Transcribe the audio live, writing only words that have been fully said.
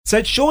So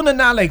it's Sean and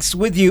Alex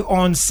with you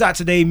on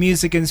Saturday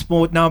Music and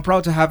Sport. Now I'm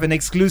proud to have an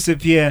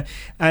exclusive here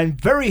and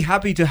very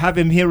happy to have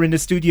him here in the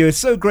studio. It's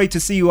so great to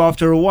see you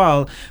after a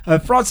while.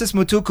 Francis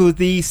Mutuku,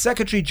 the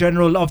Secretary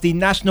General of the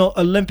National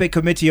Olympic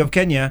Committee of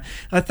Kenya.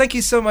 Thank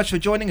you so much for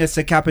joining us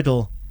at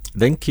Capital.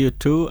 Thank you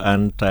too,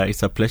 and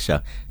it's a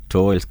pleasure to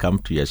always come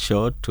to your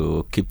show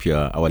to keep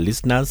our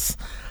listeners,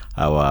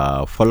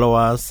 our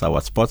followers, our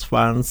sports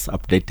fans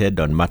updated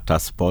on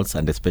matters sports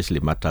and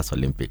especially matters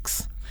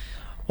Olympics.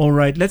 All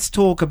right, let's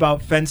talk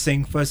about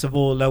fencing first of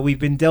all. We've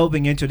been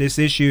delving into this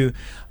issue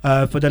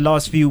for the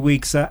last few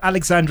weeks.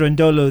 Alexandra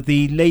Ndolo,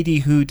 the lady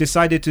who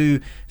decided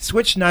to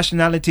switch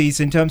nationalities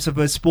in terms of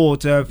her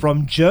sport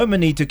from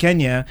Germany to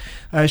Kenya,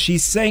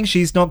 she's saying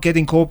she's not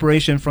getting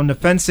cooperation from the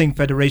Fencing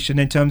Federation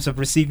in terms of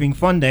receiving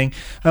funding.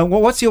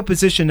 What's your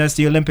position as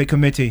the Olympic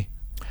Committee?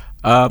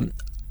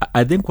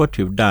 I think what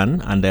we've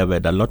done, and I've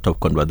had a lot of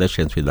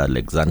conversations with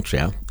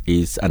Alexandria,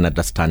 is an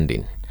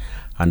understanding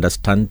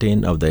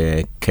of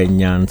the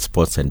Kenyan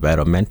sports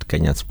environment,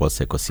 Kenyan sports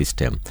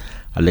ecosystem.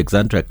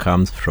 Alexandria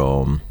comes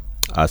from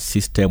a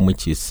system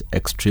which is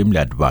extremely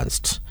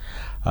advanced.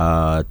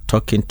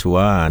 Talking to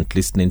her and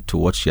listening to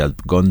what she has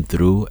gone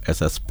through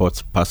as a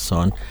sports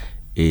person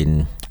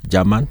in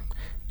German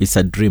is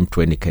a dream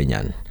to any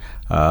Kenyan.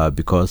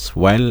 Because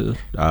while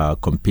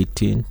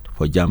competing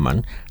for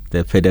German,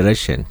 the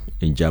federation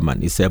in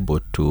German is able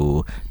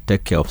to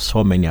take care of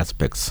so many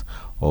aspects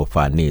of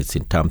our needs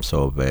in terms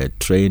of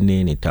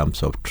training, in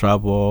terms of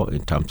travel,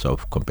 in terms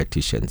of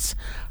competitions.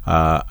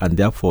 And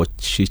therefore,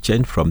 she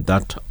changed from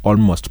that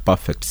almost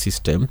perfect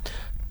system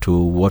to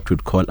what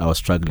we'd call our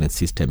struggling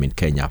system in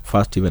Kenya.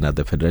 First, even at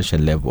the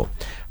federation level,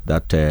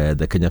 that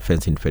the Kenya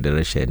Fencing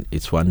Federation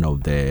is one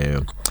of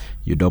the,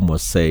 you'd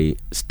almost say,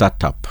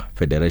 startup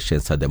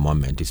federations at the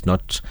moment. It's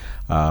not,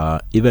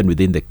 even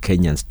within the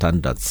Kenyan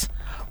standards,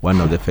 one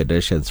of the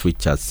federations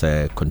which has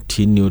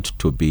continued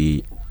to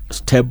be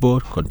stable,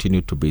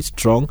 continue to be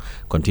strong,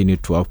 continue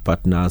to have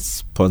partners,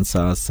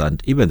 sponsors,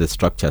 and even the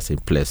structures in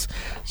place.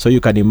 So you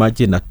can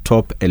imagine a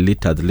top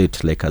elite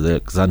athlete like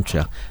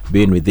Alexandria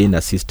being within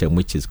a system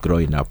which is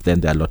growing up. Then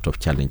there are a lot of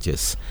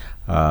challenges.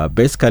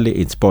 Basically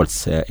in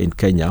sports in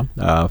Kenya,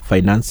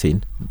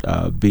 financing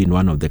being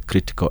one of the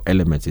critical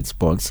elements in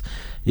sports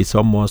is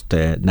almost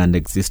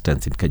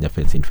non-existent in Kenya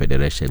Fencing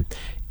Federation.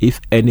 If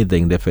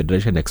anything, the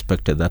federation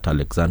expected that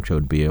Alexandria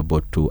would be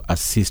able to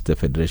assist the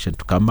federation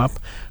to come up,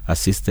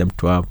 assist them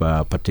to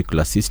have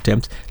particular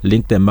systems,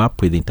 link them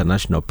up with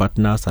international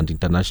partners and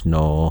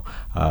international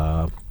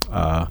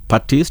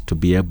parties to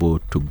be able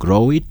to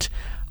grow it,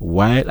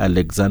 while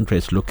Alexandria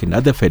is looking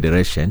at the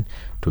federation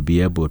to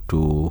be able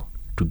to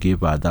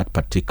give her that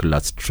particular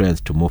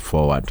strength to move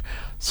forward.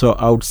 So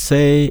I would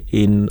say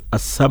in a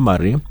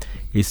summary,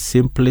 is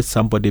simply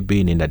somebody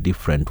being in a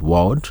different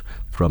world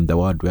from the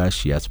world where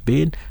she has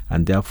been,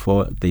 and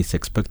therefore there is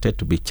expected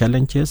to be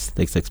challenges,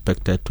 there is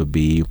expected to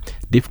be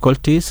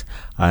difficulties,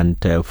 and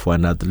for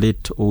an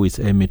athlete who is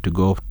aiming to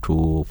go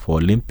for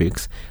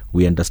Olympics,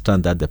 we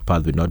understand that the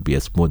path will not be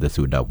as smooth as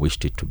we would have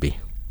wished it to be.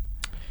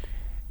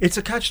 It's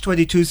a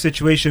catch-22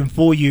 situation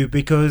for you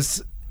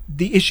because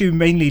the issue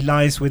mainly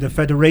lies with the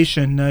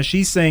federation.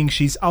 She's saying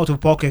she's out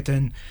of pocket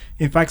and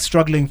in fact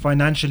struggling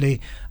financially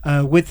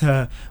with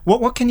her.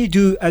 What can you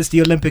do as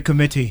the Olympic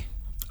Committee?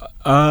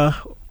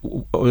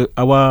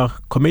 Our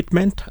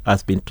commitment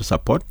has been to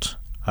support,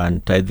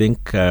 and I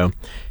think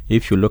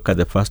if you look at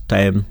the first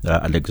time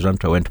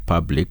Alexandra went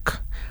public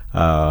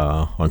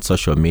on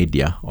social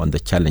media on the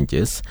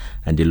challenges,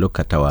 and you look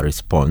at our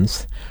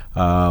response,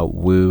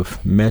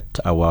 we've met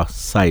our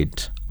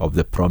side of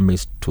the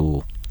promise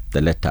to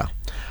the letter.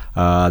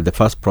 The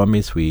first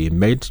promise we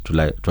made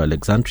to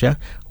Alexandria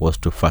was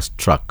to fast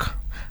track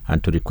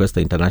and to request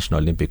the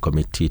International Olympic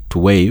Committee to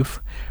waive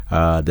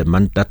the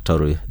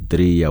mandatory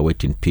 3-year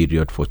waiting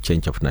period for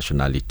change of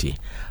nationality.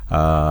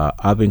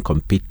 Having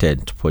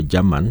competed for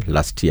German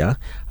last year,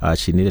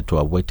 she needed to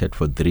have waited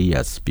for 3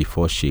 years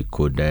before she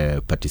could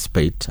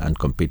participate and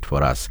compete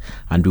for us.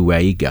 And we were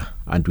eager,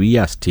 and we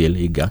are still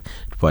eager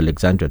for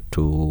Alexandria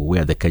to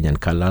wear the Kenyan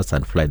colors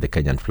and fly the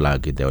Kenyan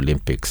flag in the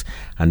Olympics.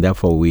 And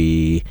therefore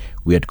we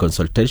had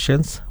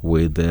consultations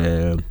with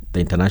the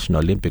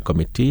International Olympic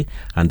Committee,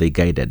 and they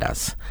guided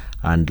us.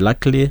 And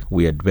luckily,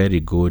 we had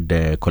very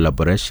good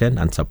collaboration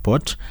and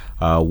support.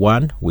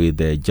 One, with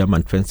the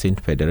German Fencing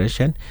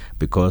Federation,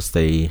 because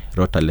they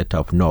wrote a letter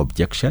of no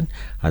objection.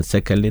 And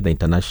secondly, the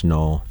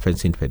International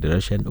Fencing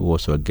Federation, who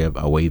also gave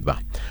a waiver.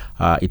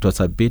 It was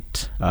a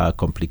bit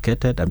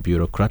complicated and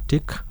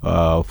bureaucratic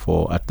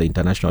at the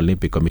International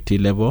Olympic Committee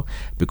level,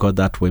 because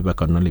that waiver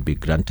can only be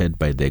granted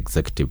by the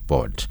executive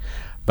board.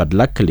 But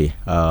luckily,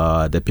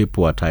 the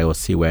people at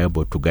IOC were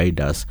able to guide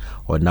us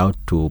on how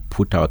to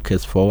put our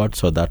case forward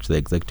so that the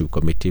executive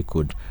committee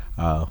could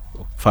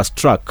fast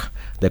track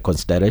the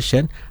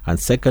consideration, and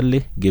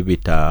secondly, give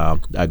it a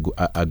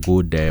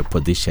good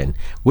position,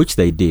 which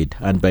they did.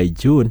 And by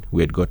June,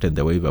 we had gotten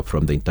the waiver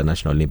from the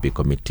International Olympic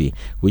Committee,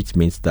 which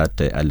means that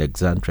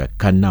Alexandria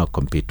can now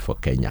compete for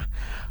Kenya.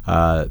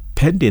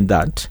 Pending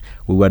that,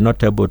 we were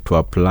not able to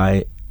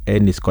apply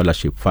any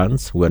scholarship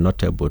funds. We were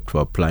not able to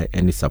apply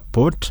any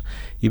support.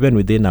 Even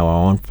within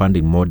our own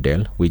funding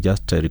model, we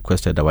just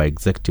requested our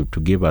executive to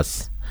give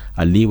us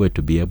a leeway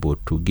to be able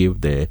to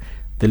give the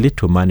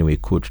little money we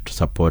could to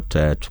support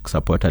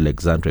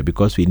Alexandria,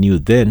 because we knew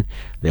then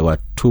there were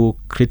two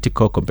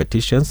critical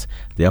competitions,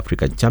 the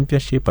African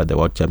Championship and the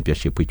World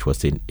Championship, which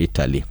was in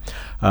Italy.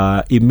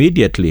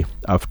 Immediately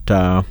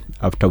after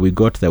we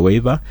got the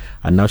waiver,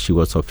 and now she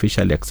was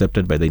officially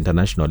accepted by the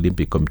International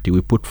Olympic Committee, we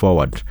put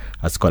forward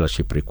a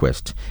scholarship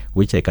request,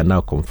 which I can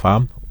now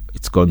confirm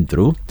it's gone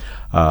through.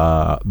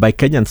 By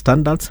Kenyan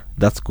standards,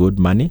 that's good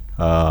money,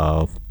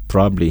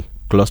 probably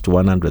close to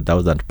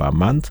 100,000 per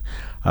month.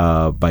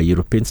 By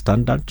European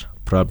standard,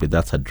 probably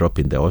that's a drop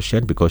in the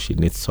ocean, because she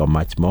needs so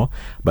much more,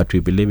 but we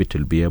believe it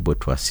will be able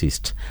to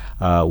assist.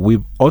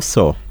 We've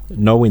also,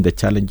 knowing the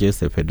challenges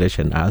the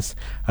Federation has,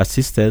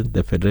 assisted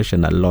the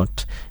Federation a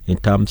lot in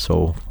terms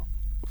of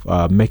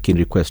making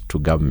requests to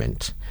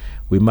government.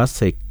 We must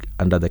say,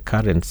 under the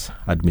current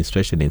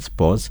administration in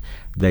sports,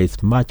 there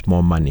is much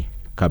more money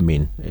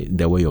coming in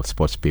the way of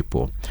sports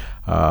people.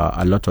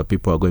 A lot of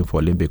people are going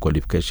for Olympic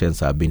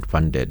qualifications are being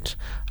funded.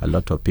 A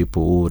lot of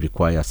people who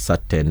require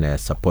certain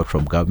support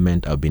from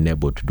government have been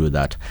able to do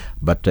that.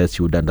 But as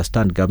you would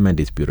understand,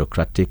 government is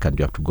bureaucratic and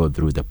you have to go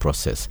through the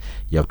process.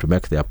 You have to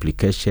make the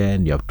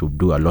application, you have to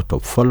do a lot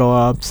of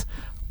follow-ups,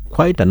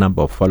 quite a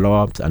number of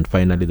follow-ups, and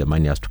finally the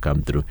money has to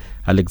come through.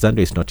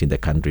 Alexandria is not in the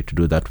country to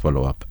do that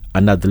follow-up.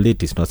 An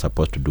athlete is not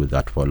supposed to do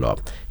that follow-up.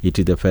 It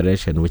is the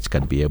Federation which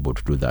can be able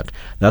to do that.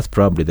 That's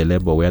probably the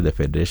level where the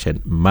Federation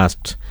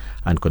must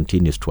and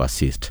continues to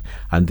assist.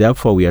 And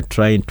therefore, we are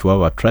trying to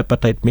have a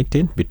tripartite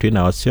meeting between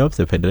ourselves,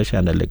 the Federation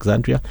and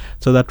Alexandria,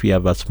 so that we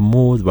have a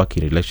smooth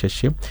working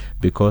relationship,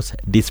 because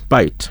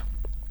despite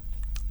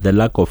the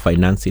lack of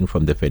financing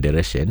from the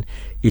Federation,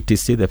 it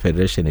is still the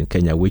Federation in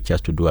Kenya which has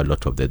to do a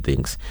lot of the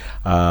things.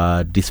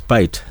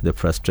 Despite the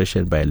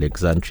frustration by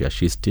Alexandria,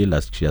 she still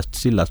has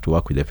to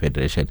work with the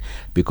Federation,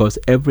 because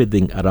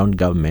everything around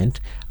government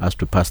has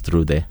to pass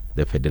through the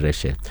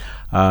Federation.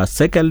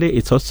 Secondly,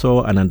 it's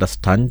also an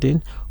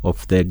understanding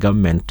of the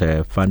government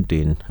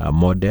funding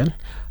model.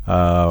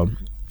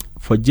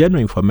 For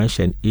general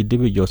information,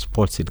 individual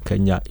sports in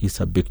Kenya is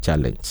a big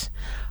challenge.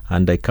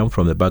 And I come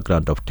from the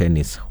background of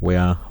tennis,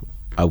 where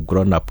I've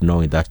grown up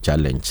knowing that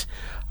challenge.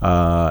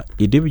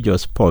 Individual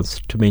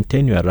sports, to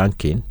maintain your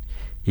ranking,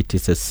 it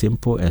is as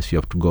simple as you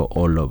have to go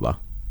all over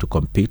to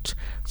compete,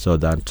 so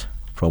that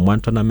from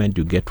one tournament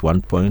you get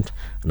 1 point,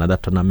 another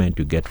tournament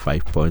you get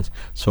 5 points.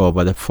 So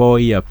over the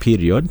 4-year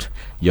period,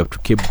 you have to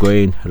keep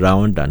going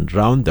round and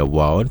round the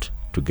world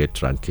to get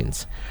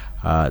rankings.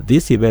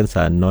 These events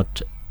are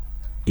not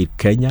in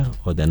Kenya,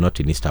 or they're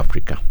not in East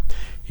Africa.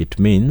 It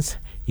means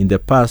in the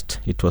past,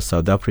 it was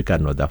South Africa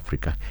and North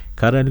Africa.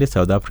 Currently,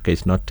 South Africa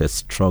is not as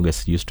strong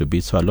as it used to be,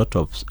 so a lot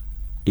of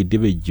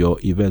individual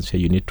events where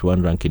you need to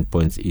earn ranking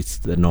points is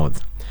the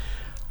North.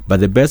 But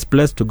the best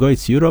place to go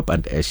is Europe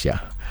and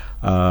Asia.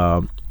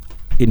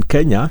 In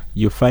Kenya,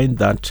 you find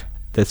that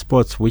the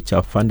sports which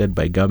are funded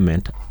by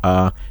government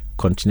are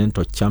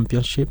continental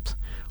championships,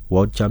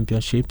 world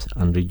championships,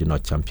 and regional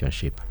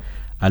championship.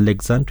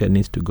 Alexandria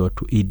needs to go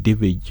to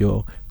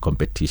individual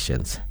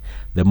competitions.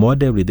 The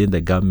model within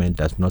the government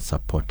does not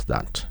support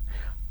that.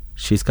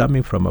 She's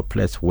coming from a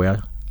place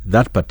where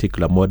that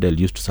particular model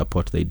used to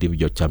support the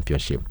individual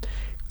championship.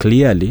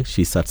 Clearly,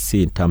 she's at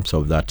sea in terms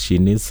of that. She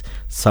needs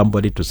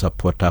somebody to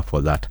support her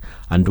for that.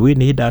 And we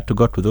need her to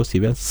go to those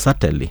events,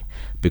 certainly,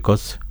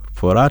 because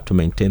for her to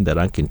maintain the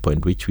ranking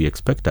point, which we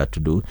expect her to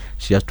do,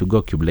 she has to go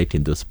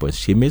accumulating those points.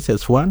 She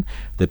misses one,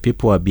 the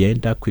people who are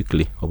behind her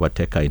quickly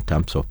overtake her in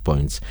terms of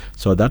points.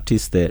 So that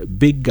is the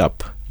big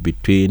gap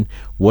between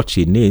what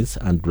she needs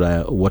and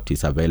what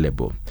is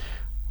available.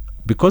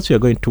 Because we are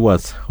going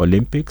towards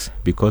Olympics,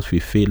 because we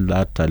feel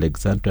that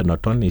Alexandria,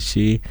 not only is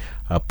she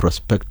a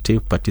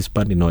prospective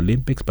participant in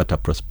Olympics, but a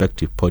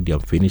prospective podium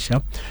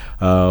finisher,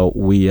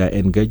 we are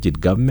engaged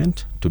with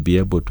government to be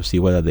able to see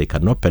whether they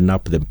can open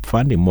up the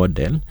funding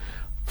model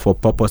for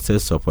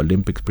purposes of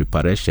Olympics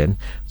preparation,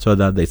 so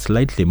that there's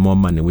slightly more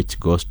money which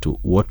goes to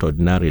what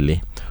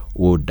ordinarily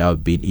would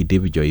have been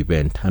individual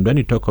event. And when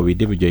you talk of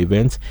individual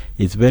events,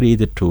 it's very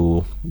easy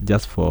to,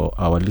 just for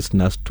our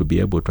listeners to be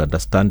able to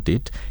understand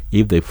it,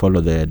 if they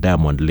follow the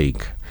Diamond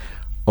League.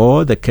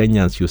 All the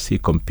Kenyans you see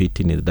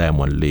competing in the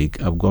Diamond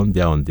League have gone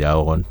there on their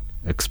own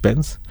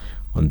expense,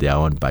 on their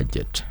own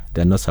budget.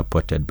 They're not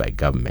supported by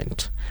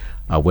government.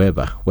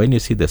 However, when you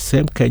see the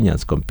same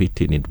Kenyans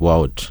competing in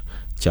World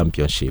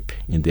Championship,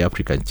 in the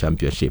African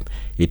Championship,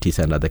 it is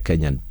under the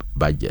Kenyan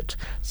budget.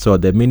 So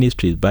the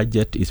ministry's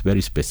budget is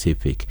very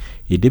specific.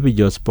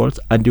 Individual sports,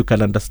 and you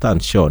can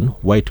understand, Sean,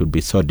 why it would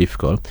be so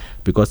difficult,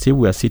 because if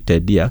we are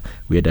seated here,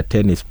 we had a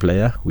tennis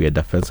player, we had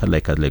a fencer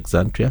like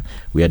Alexandria,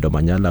 we had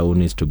Omanyala who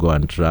needs to go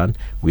and run,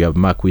 we have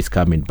Mark who is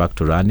coming back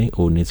to running,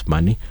 who needs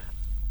money,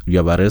 you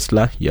have a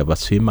wrestler, you have a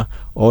swimmer,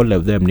 all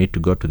of them need to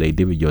go to the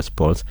individual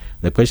sports.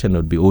 The question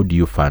would be, who do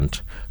you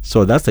fund?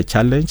 So that's a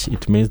challenge.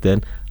 It means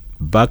then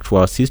back to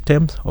our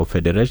systems of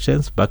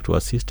federations, back to our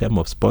system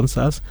of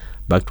sponsors,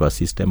 back to a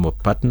system of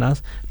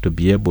partners to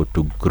be able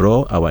to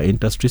grow our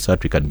industry so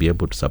that we can be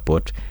able to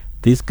support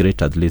these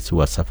great athletes who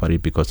are suffering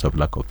because of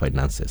lack of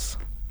finances.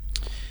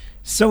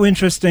 So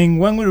interesting.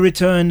 When we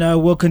return,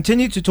 we'll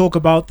continue to talk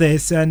about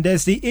this. And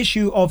there's the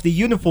issue of the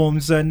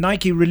uniforms.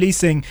 Nike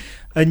releasing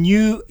a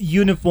new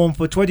uniform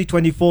for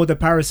 2024, the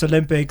Paris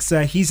Olympics.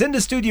 He's in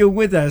the studio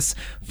with us,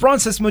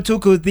 Francis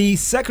Mutuku, the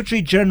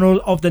Secretary General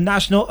of the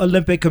National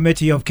Olympic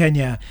Committee of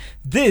Kenya.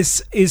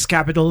 This is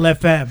Capital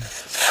FM.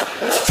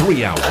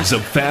 3 hours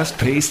of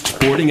fast-paced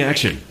sporting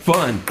action,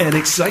 fun, and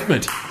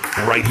excitement.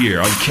 Right here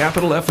on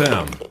Capital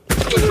FM.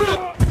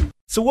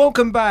 So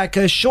welcome back.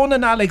 Sean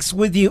and Alex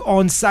with you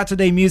on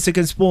Saturday Music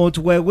and Sport.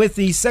 We're with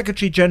the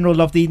Secretary General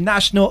of the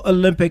National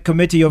Olympic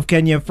Committee of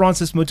Kenya,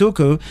 Francis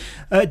Mutuku.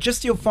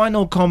 Just your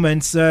final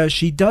comments.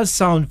 She does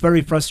sound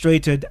very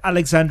frustrated,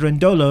 Alexandra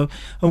Ndolo.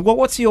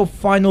 What's your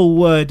final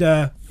word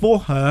for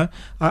her?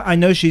 I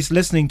know she's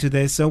listening to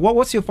this.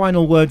 What's your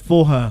final word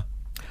for her?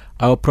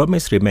 Our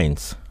promise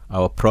remains.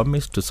 Our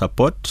promise to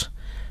support,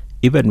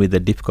 even with the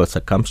difficult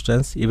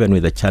circumstance, even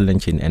with the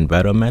challenging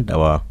environment,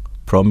 our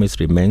promise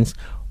remains.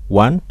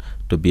 1,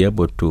 to be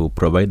able to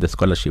provide the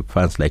scholarship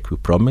funds like we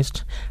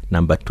promised.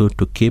 Number 2,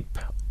 to keep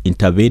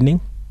intervening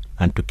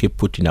and to keep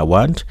putting a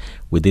word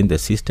within the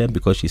system,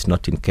 because she's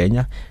not in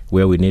Kenya,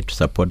 where we need to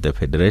support the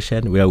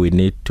federation, where we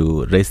need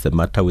to raise the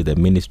matter with the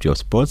Ministry of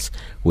Sports.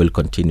 We'll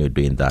continue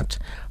doing that.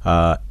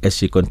 As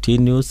she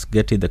continues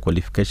getting the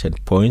qualification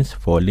points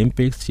for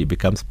Olympics, she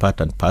becomes part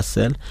and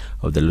parcel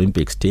of the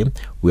Olympics team.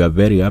 We are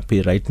very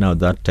happy right now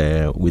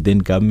that within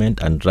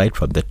government and right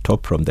from the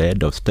top, from the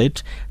head of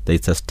state, there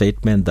is a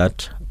statement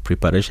that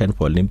preparation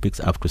for Olympics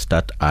have to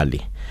start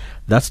early.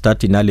 That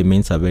starting early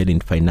means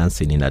availing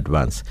financing in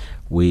advance.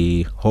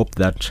 We hope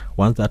that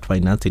once that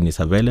financing is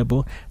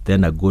available,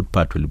 then a good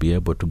part will be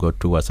able to go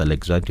towards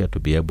Alexandria to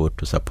be able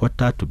to support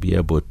her, to be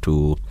able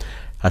to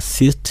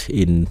assist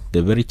in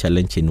the very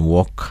challenging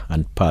walk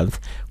and path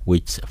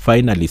which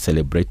finally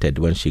celebrated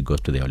when she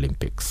goes to the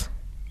Olympics.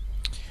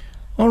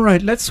 All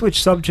right, let's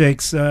switch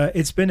subjects.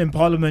 It's been in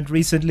Parliament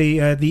recently,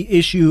 the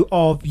issue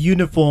of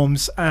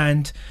uniforms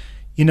and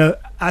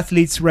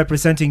athletes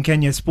representing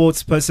Kenya,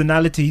 sports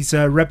personalities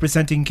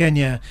representing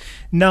Kenya.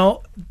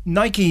 Now,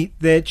 Nike,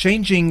 they're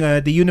changing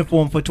the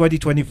uniform for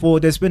 2024.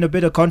 There's been a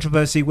bit of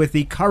controversy with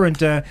the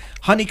current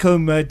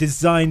honeycomb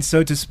design,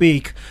 so to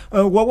speak.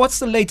 What's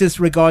the latest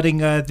regarding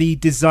the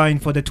design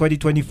for the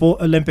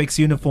 2024 Olympics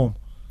uniform?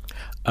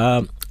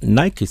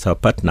 Nike is our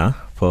partner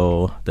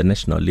for the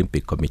National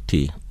Olympic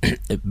Committee.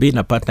 Being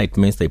a partner, it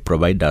means they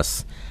provide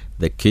us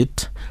the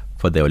kit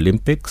for the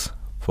Olympics,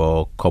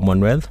 for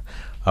Commonwealth,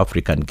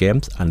 African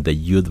Games, and the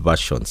youth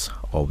versions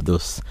of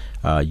those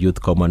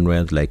youth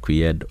Commonwealth, like we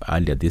had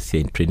earlier this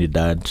year in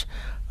Trinidad,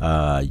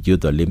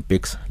 Youth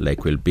Olympics,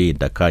 like will be in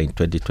Dakar in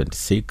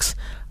 2026,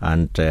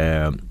 and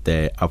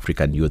the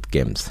African Youth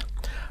Games.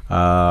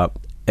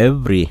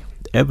 Every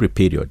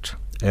period,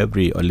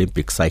 every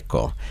Olympic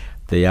cycle,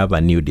 they have a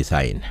new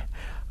design.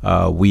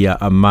 We are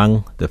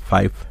among the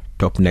 5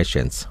 top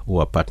nations who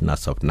are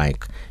partners of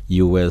Nike: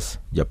 US,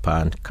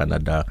 Japan,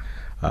 Canada,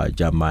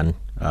 German,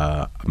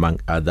 among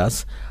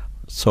others.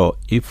 So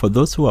if for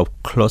those who have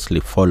closely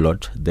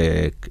followed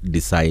the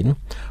design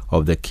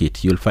of the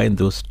kit, you'll find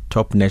those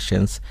top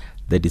nations,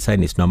 the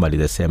design is normally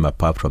the same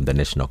apart from the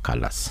national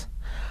colors.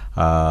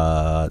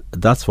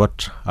 That's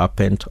what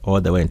happened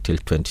all the way until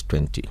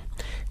 2020.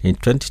 In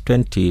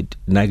 2020,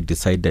 Nike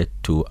decided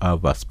to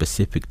have a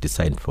specific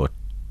design for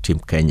Team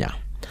Kenya.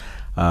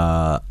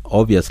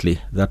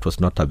 Obviously, that was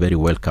not a very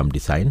welcome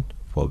design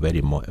for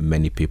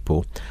many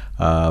people,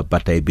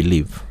 but I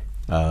believe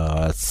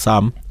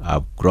some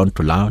have grown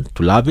to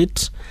love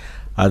it.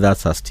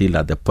 Others are still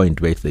at the point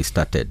where they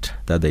started,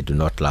 that they do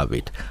not love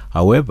it.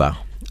 However,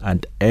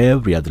 and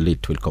every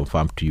athlete will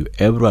confirm to you,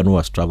 everyone who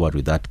has traveled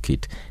with that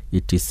kit,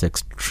 it is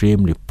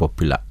extremely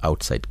popular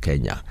outside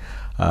Kenya.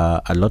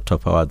 A lot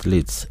of our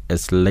athletes,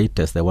 as late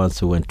as the ones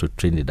who went to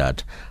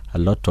Trinidad, a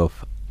lot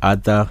of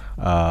other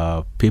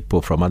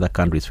people from other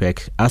countries were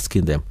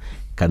asking them,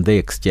 can they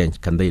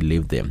exchange, can they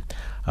leave them?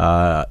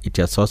 It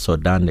has also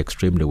done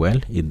extremely well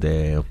in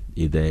the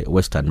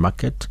Western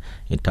market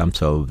in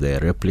terms of the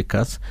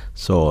replicas,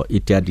 so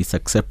it had its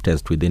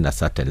acceptance within a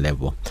certain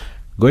level.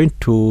 Going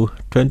to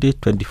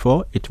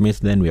 2024, it means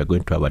then we are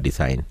going to have a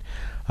design.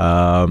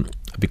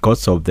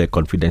 Because of the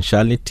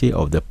confidentiality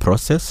of the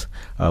process,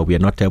 we are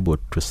not able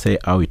to say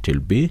how it will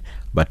be,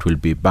 but we'll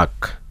be back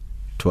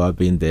to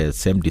having the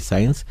same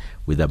designs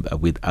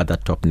with other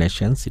top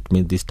nations. It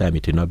means this time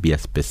it will not be a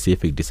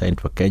specific design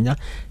for Kenya.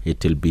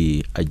 It will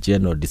be a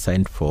general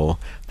design for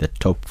the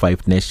top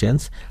 5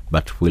 nations,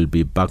 but we'll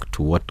be back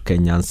to what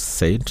Kenyans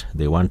said.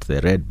 They want the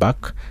red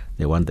back.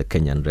 They want the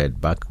Kenyan red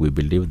back. We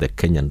believe the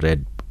Kenyan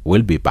red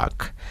will be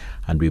back,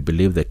 and we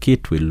believe the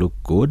kit will look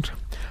good.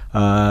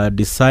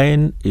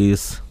 Design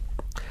is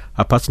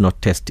a personal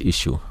taste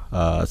issue.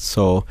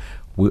 So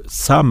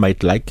some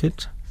might like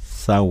it,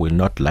 some will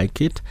not like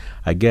it.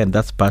 Again,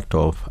 that's part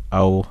of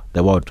how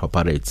the world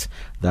operates,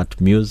 that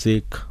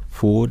music,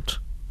 food,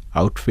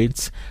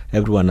 outfits.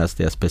 Everyone has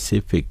their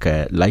specific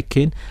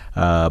liking,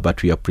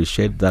 but we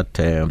appreciate that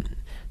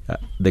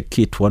the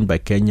kit worn by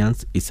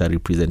Kenyans is a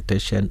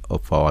representation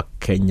of our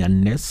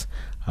Kenyanness,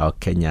 our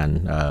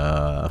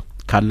Kenyan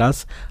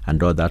colors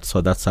and all that.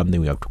 So that's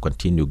something we have to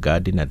continue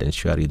guarding and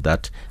ensuring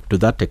that to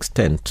that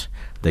extent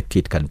the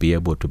kit can be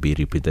able to be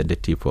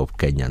representative of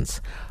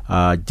Kenyans.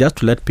 Just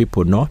to let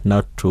people know,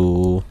 now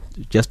to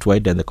just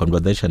widen the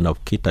conversation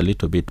of kit a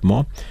little bit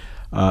more,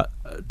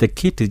 the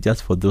kit is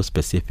just for those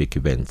specific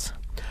events.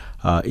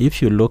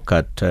 If you look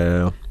at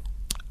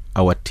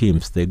our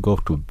teams, they go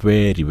to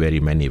very, very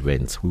many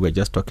events. We were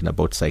just talking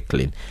about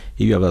cycling.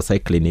 If you have a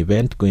cycling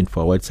event going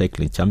for a World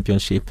Cycling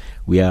Championship,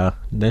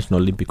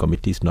 National Olympic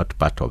Committee is not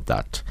part of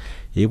that.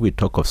 If we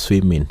talk of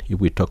swimming, if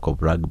we talk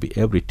of rugby,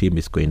 every team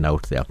is going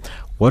out there.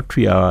 What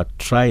we are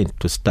trying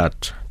to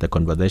start the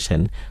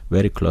conversation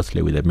very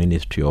closely with the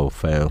Ministry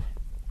of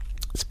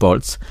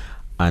Sports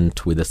and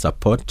with the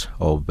support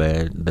of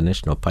the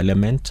National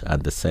Parliament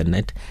and the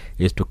Senate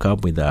is to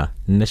come with a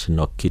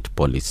national kit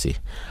policy.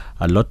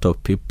 A lot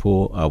of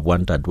people have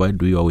wondered, why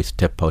do we always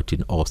step out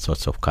in all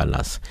sorts of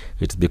colors?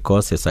 It's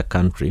because as a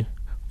country,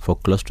 for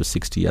close to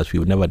 60 years,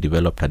 we've never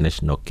developed a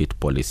national kit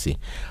policy.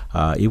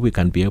 If we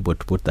can be able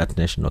to put that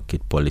national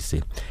kit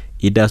policy,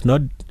 it does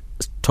not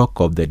talk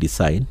of the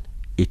design,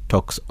 it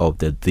talks of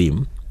the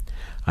theme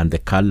and the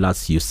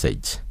colors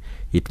usage.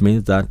 It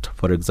means that,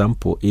 for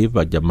example, if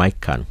a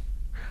Jamaican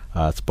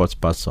sports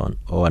person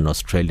or an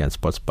Australian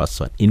sports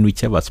person in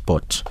whichever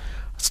sport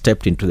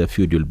stepped into the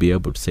field, you'll be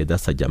able to say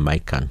that's a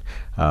Jamaican,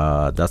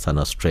 that's an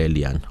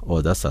Australian,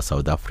 or that's a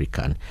South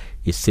African.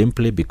 It's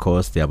simply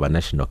because they have a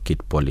national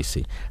kit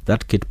policy.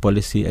 That kit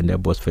policy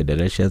enables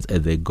federations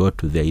as they go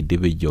to their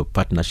individual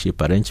partnership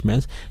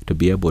arrangements to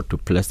be able to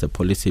place the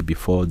policy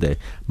before the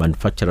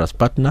manufacturer's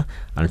partner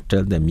and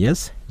tell them,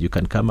 yes, you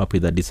can come up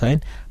with a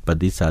design, but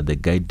these are the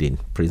guiding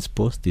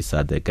principles, these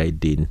are the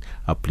guiding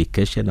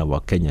application of our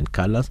Kenyan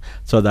colors,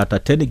 so that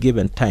at any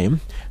given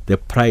time, the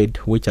pride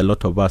which a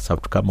lot of us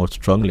have to come out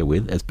strongly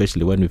with,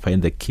 especially when we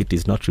find the kit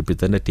is not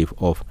representative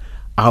of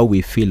how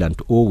we feel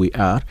and who we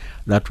are,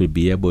 that will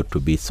be able to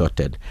be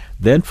sorted.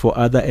 Then for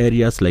other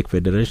areas like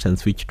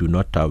federations which do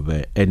not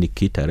have any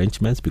kit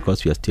arrangements,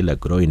 because we are still a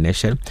growing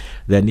nation,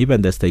 then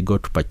even as they go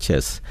to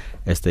purchase,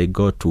 as they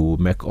go to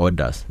make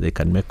orders, they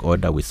can make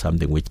order with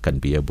something which can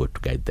be able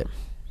to guide them.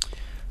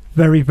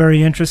 Very,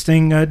 very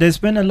interesting. There's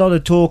been a lot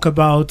of talk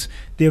about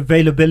the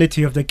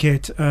availability of the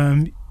kit.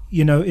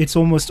 It's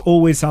almost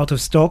always out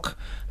of stock.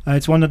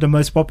 It's one of the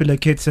most popular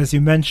kits, as you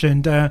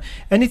mentioned.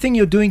 Anything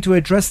you're doing to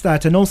address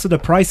that, and also the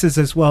prices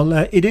as well?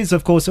 It is,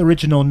 of course,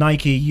 original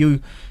Nike. You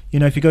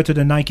know, if you go to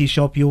the Nike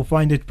shop, you'll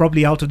find it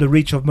probably out of the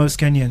reach of most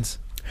Kenyans.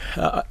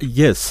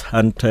 Yes,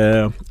 and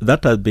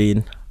that has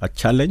been a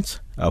challenge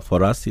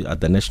for us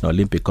at the National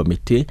Olympic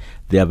Committee,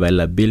 the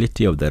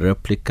availability of the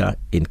replica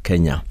in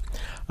Kenya.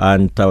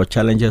 And our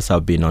challenges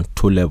have been on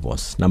two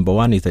levels. Number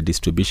one is the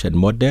distribution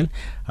model.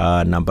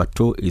 Number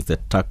two is the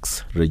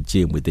tax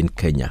regime within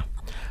Kenya.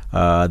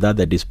 That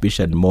the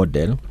distribution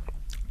model,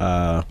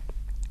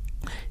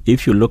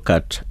 if you look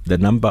at the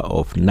number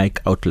of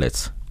Nike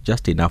outlets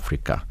just in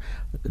Africa,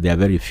 there are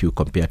very few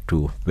compared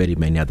to very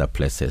many other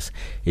places.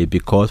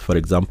 Because, for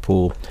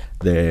example,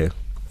 the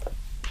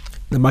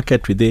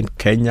market within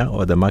Kenya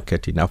or the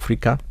market in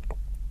Africa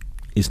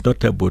is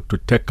not able to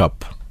take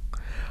up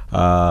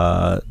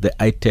the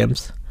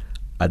items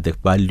at the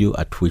value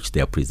at which they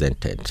are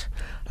presented.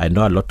 I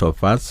know a lot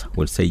of us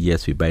will say,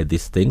 yes, we buy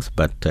these things,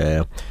 but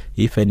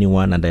if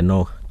anyone, and I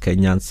know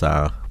Kenyans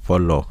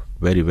follow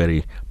very,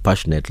 very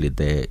passionately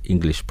the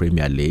English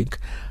Premier League,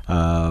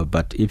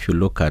 but if you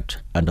look at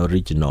an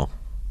original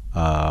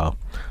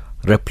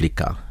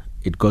replica,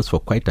 it goes for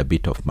quite a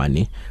bit of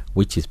money,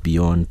 which is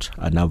beyond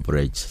an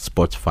average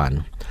sports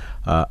fan.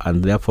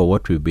 And therefore,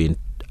 what we've been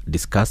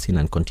discussing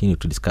and continue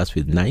to discuss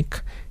with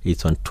Nike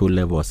is on two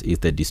levels. Is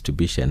the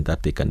distribution,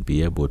 that they can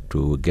be able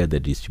to get the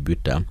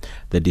distributor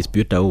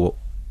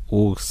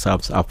who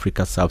serves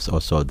Africa, serves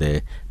also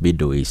the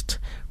Middle East.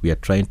 We are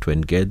trying to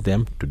engage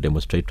them to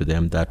demonstrate to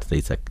them that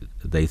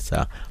there is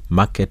a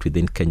market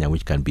within Kenya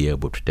which can be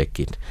able to take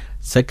it.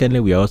 Secondly,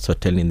 we are also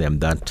telling them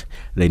that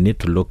they need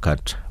to look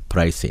at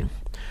pricing,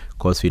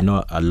 because we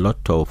know a lot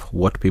of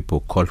what people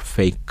call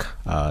fake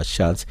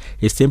shirts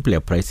is simply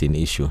a pricing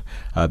issue,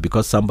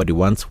 because somebody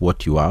wants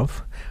what you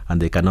have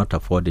and they cannot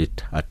afford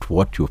it at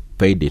what you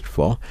paid it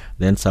for.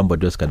 Then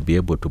somebody else can be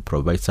able to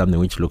provide something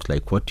which looks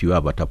like what you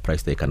have at a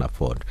price they can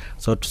afford.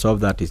 So to solve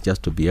that is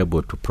just to be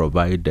able to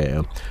provide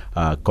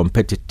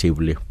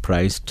competitively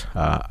priced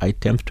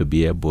items to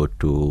be able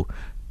to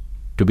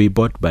be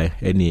bought by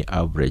any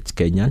average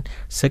Kenyan.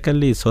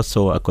 Secondly, it's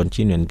also a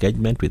continued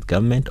engagement with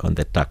government on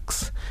the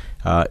tax.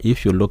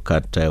 If you look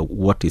at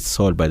what is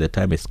sold by the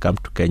time it's come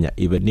to Kenya,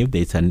 even if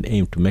there is an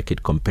aim to make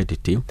it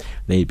competitive,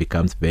 then it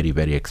becomes very,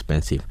 very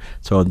expensive.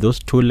 So on those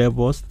two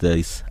levels, there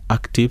is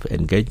active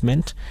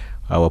engagement.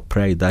 Our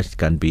prayer is that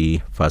can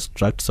be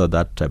fast-tracked so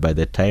that by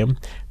the time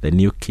the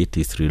new kit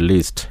is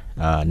released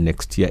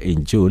next year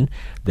in June,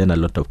 then a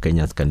lot of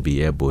Kenyans can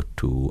be able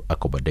to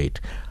accommodate.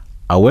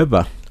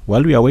 However,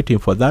 while we are waiting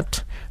for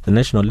that, the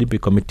National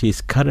Olympic Committee is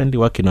currently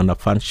working on a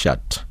fund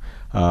chart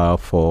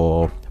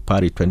for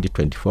Paris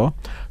 2024.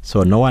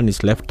 So no one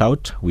is left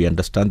out. We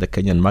understand the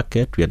Kenyan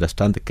market, we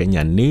understand the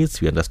Kenyan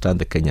needs, we understand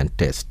the Kenyan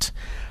taste.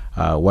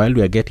 While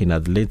we are getting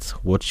athletes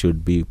what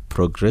should be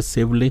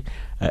progressively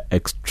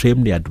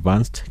extremely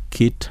advanced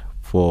kit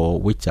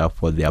for which are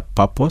for their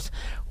purpose,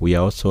 we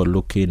are also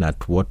looking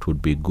at what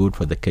would be good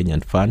for the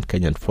Kenyan fan,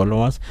 Kenyan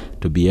followers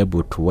to be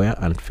able to wear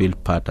and feel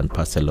part and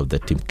parcel of the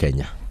Team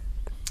Kenya.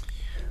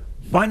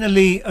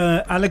 Finally,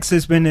 Alex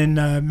has been in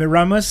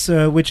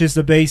Miramas, which is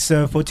the base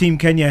for Team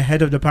Kenya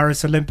ahead of the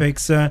Paris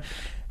Olympics.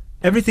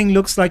 Everything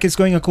looks like it's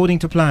going according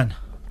to plan.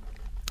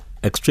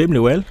 Extremely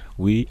well.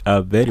 We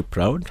are very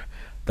proud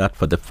that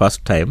for the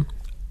first time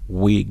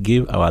we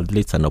give our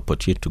athletes an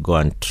opportunity to go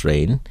and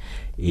train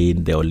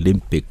in the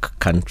Olympic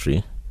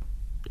country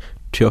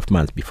 12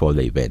 months before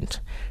the event.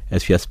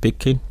 As we are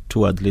speaking,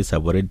 2 athletes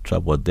have already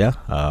traveled there,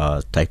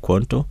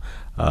 Taekwondo,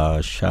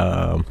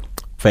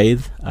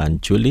 Faith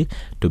and Julie,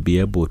 to be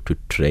able to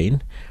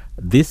train.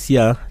 This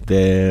year,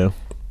 the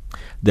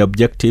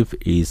objective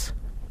is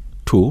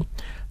 2.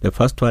 The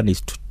first one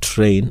is to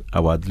train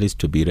our athletes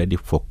to be ready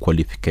for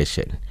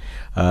qualification.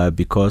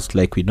 Because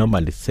like we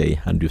normally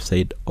say, and we've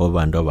said over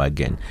and over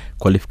again,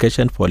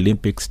 qualification for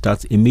Olympics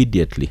starts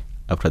immediately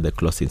after the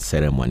closing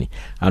ceremony.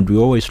 And we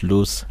always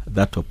lose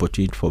that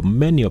opportunity for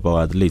many of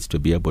our athletes to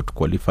be able to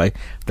qualify.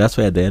 That's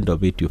why at the end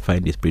of it, you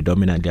find it's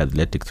predominantly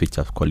athletics which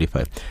have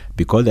qualified.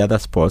 Because the other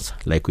sports,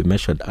 like we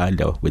mentioned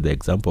earlier with the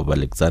example of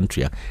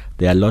Alexandria,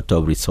 there are a lot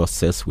of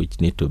resources which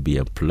need to be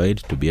employed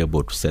to be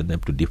able to send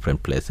them to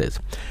different places.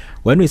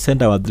 When we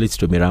send our athletes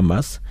to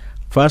Miramas,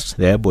 first,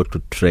 they're able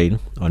to train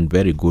on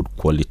very good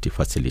quality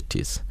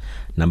facilities.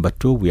 Number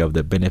 2, we have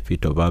the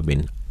benefit of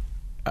having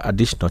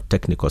additional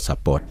technical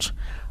support.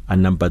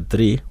 And number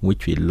 3,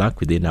 which we lack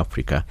within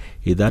Africa,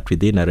 is that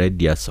within a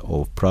radius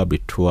of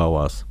probably 2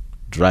 hours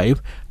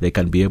drive, they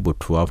can be able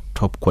to have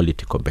top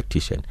quality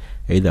competition,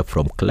 either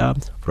from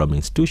clubs, from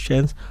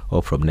institutions,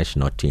 or from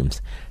national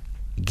teams.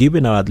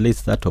 Giving our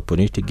athletes that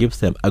opportunity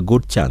gives them a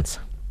good chance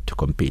to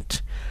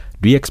compete.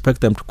 Do we expect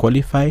them to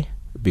qualify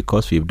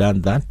because we've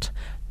done that?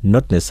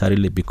 Not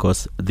necessarily,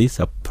 because this is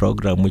a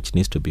program which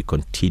needs to be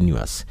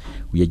continuous.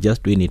 We are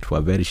just doing it for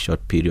a very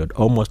short period,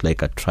 almost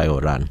like a trial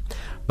run.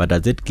 But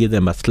does it give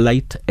them a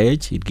slight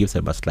edge? It gives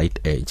them a slight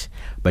edge.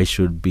 But it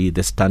should be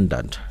the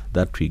standard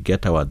that we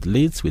get our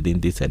athletes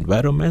within these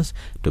environments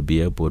to be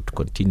able to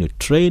continue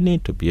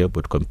training, to be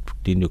able to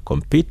continue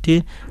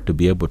competing, to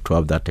be able to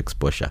have that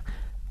exposure.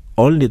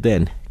 Only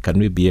then can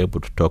we be able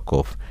to talk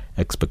of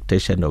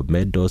expectation of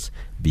medals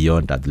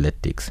beyond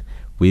athletics.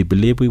 We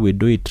believe we will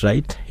do it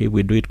right. If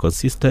we do it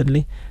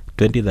consistently,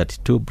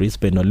 2032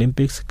 Brisbane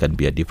Olympics can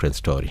be a different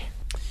story.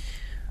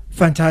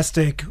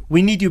 Fantastic.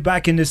 We need you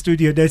back in the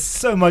studio. There's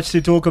so much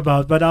to talk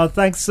about, but I'll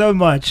thank so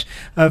much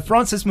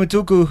Francis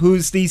Mutuku,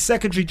 who's the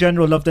Secretary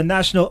General of the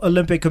National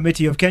Olympic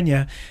Committee of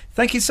Kenya.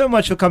 Thank you so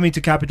much for coming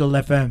to Capital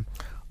FM.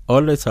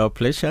 Always our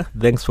pleasure.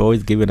 Thanks for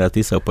always giving us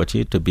this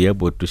opportunity to be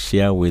able to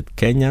share with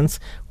Kenyans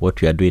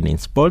what we are doing in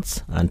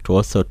sports, and to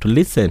also to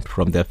listen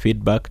from their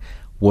feedback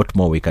what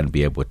more we can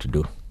be able to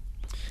do.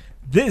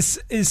 This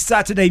is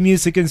Saturday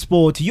Music and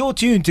Sport. You're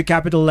tuned to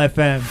Capital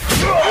FM.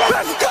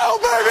 Let's go,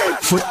 baby!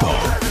 Football,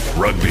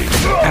 rugby,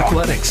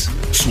 athletics,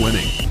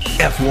 swimming,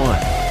 F1,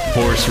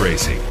 horse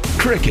racing,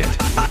 cricket.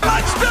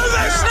 Let's do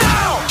this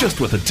now! Just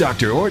what the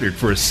doctor ordered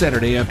for a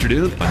Saturday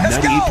afternoon on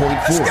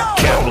 98.4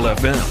 Capital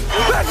FM.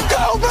 Let's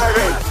go,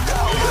 baby!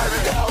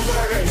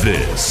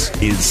 This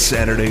is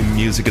Saturday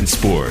Music and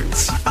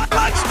Sports.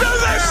 Let's do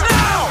this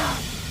now!